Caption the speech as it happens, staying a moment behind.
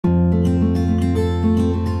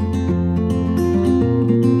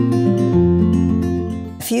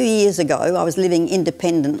years ago, I was living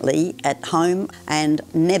independently at home and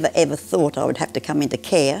never ever thought I would have to come into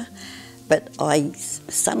care, but I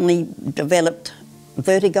suddenly developed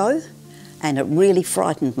vertigo and it really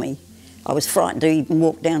frightened me. I was frightened to even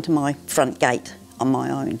walk down to my front gate on my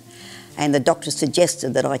own, and the doctor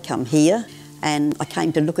suggested that I come here, and I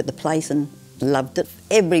came to look at the place and loved it.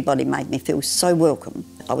 Everybody made me feel so welcome.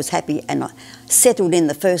 I was happy and I settled in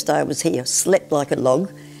the first day I was here, slept like a log,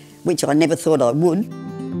 which I never thought I would.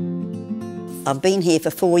 I've been here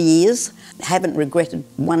for 4 years, haven't regretted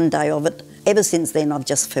one day of it. Ever since then I've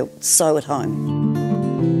just felt so at home.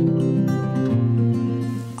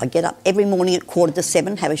 I get up every morning at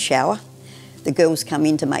 6:45, have a shower. The girls come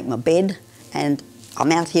in to make my bed and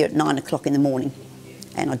I'm out here at 9 o'clock in the morning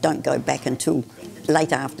and I don't go back until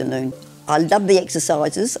late afternoon. I love the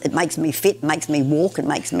exercises. It makes me fit, makes me walk, it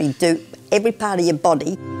makes me do every part of your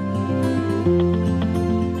body.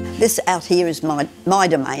 This out here is my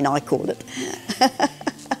domain, I call it.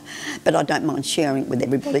 But I don't mind sharing it with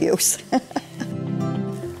everybody else.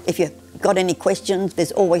 If you've got any questions,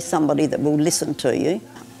 there's always somebody that will listen to you.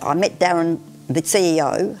 I met Darren, the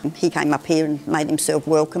CEO. He came up here and made himself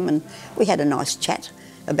welcome and we had a nice chat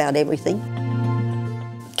about everything.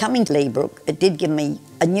 Coming to Leabrook, it did give me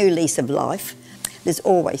a new lease of life. There's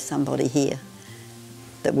always somebody here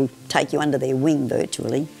that will take you under their wing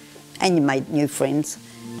virtually, and you made new friends.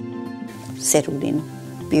 Settled in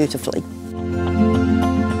beautifully.